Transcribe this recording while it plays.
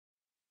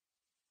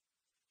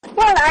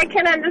Well, I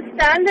can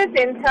understand it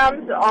in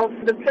terms of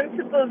the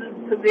principled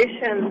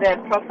position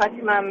that Prof.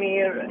 Fatima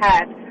Meer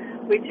had,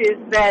 which is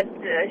that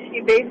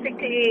she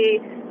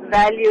basically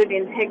valued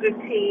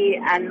integrity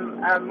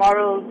and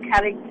moral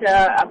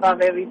character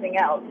above everything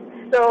else.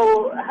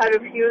 So her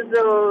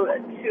refusal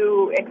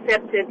to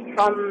accept it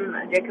from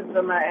Jacob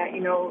Zuma,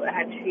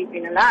 had she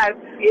been alive,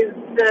 is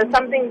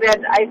something that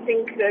I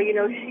think,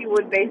 she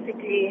would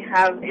basically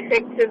have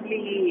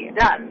effectively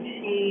done.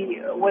 She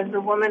was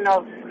a woman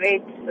of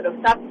great sort of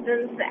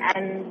substance,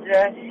 and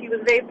she was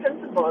very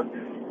principled.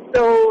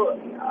 So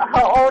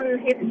her own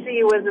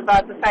history was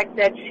about the fact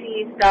that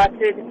she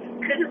started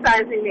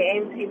criticizing the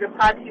ANC, the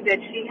party that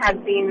she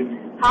had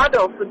been part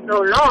of for so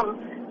long,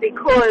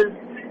 because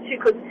she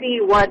could see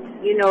what,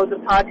 the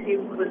party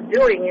was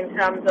doing in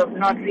terms of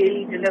not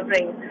really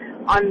delivering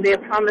on their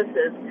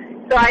promises.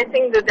 So I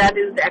think that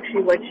is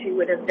actually what she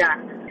would have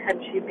done had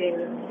she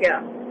been here.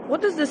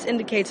 What does this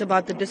indicate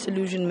about the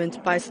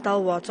disillusionment by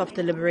stalwarts of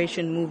the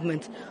liberation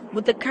movement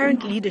with the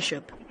current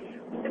leadership?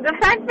 The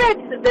fact that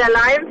the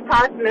alliance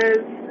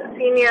partners,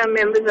 senior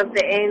members of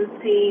the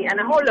ANC, and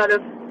a whole lot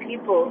of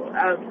people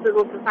of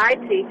civil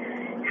society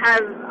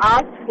have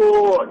asked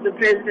for the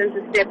president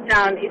to step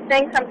down is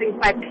saying something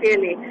quite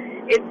clearly.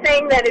 It's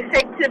saying that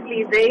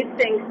effectively they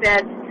think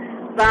that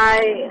by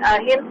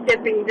him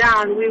stepping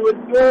down, we would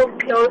move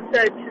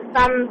closer to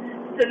some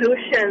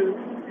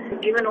solutions,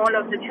 given all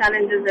of the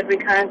challenges that we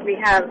currently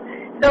have.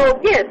 So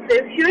yes,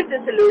 there's huge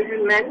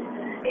disillusionment.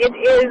 It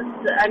is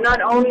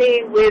not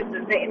only with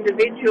the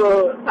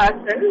individual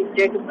person,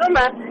 Jacob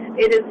Zuma,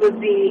 it is with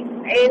the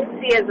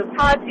ANC as a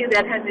party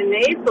that has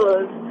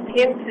enabled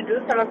him to do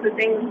some of the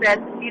things that,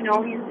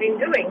 he's been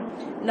doing.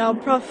 Now,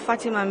 Prof.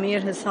 Fatima Meer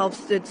herself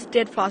stood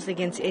steadfast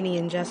against any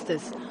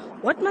injustice.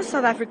 What must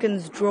South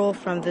Africans draw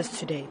from this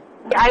today?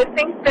 I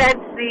think that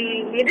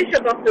the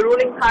leadership of the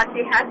ruling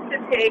party has to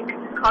take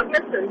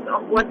cognizance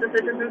of what the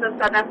citizens of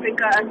South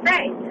Africa are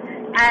saying.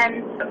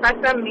 And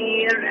Fatima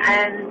Meer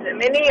and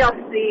many of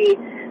the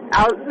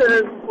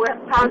elders who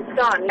have passed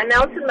on. And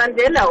Nelson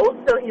Mandela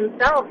also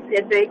himself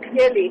said very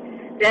clearly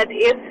that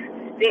if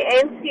the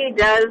ANC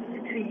does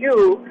to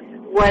you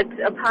what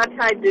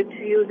apartheid did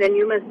to you, then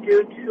you must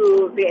do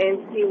to the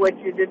ANC what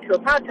you did to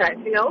apartheid,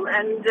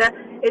 and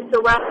it's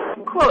a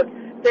well-known quote.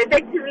 So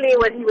effectively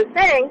what he was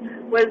saying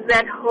was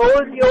that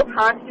hold your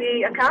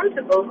party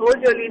accountable,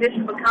 hold your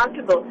leadership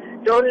accountable.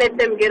 Don't let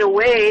them get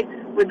away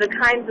with the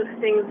kinds of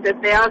things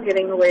that they are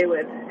getting away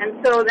with.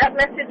 And so that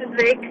message is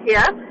very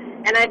clear,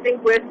 and I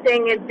think we're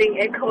seeing it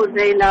being echoed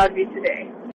very loudly today.